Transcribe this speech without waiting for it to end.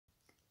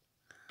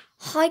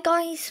Hi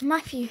guys,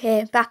 Matthew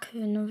here, back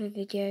with another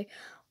video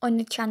on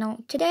the channel.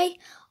 Today,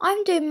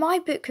 I'm doing my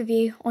book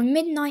review on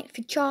Midnight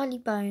for Charlie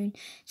Bone.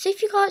 So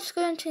if you guys are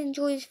going to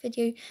enjoy this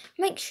video,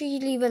 make sure you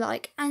leave a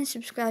like and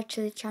subscribe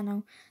to the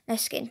channel.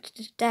 Let's get into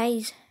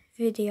today's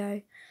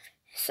video.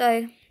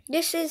 So,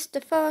 this is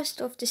the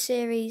first of the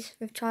series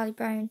with Charlie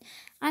Bone.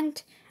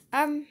 And,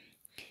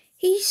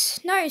 he's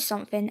noticed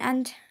something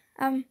and,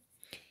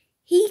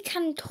 he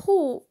can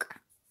talk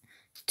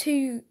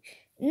to...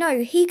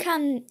 No, he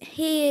can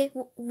hear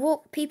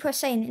what people are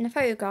saying in a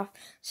photograph.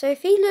 So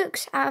if he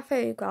looks at a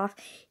photograph,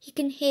 he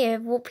can hear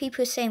what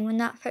people are saying when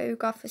that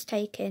photograph was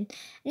taken.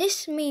 And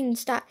this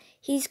means that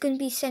he's going to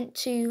be sent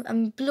to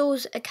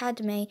Blaw's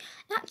Academy.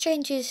 That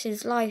changes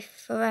his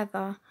life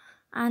forever.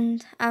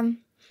 And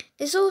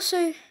there's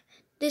also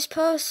this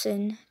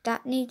person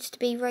that needs to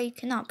be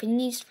waken up. He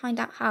needs to find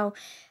out how.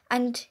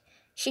 And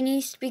she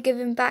needs to be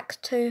given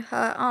back to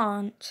her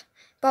aunt.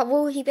 But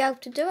will he be able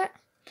to do it?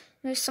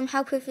 With some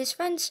help with his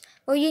friends?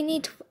 Well, you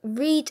need to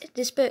read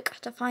this book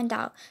to find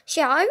out. So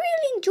yeah, I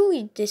really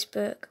enjoyed this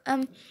book.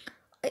 When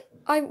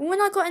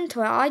I got into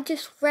it, I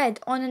just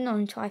read on and on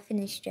until I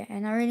finished it,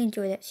 and I really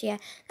enjoyed it. So yeah,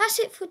 that's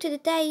it for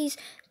today's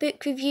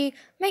book review.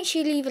 Make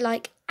sure you leave a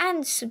like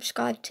and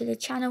subscribe to the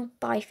channel.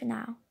 Bye for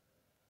now.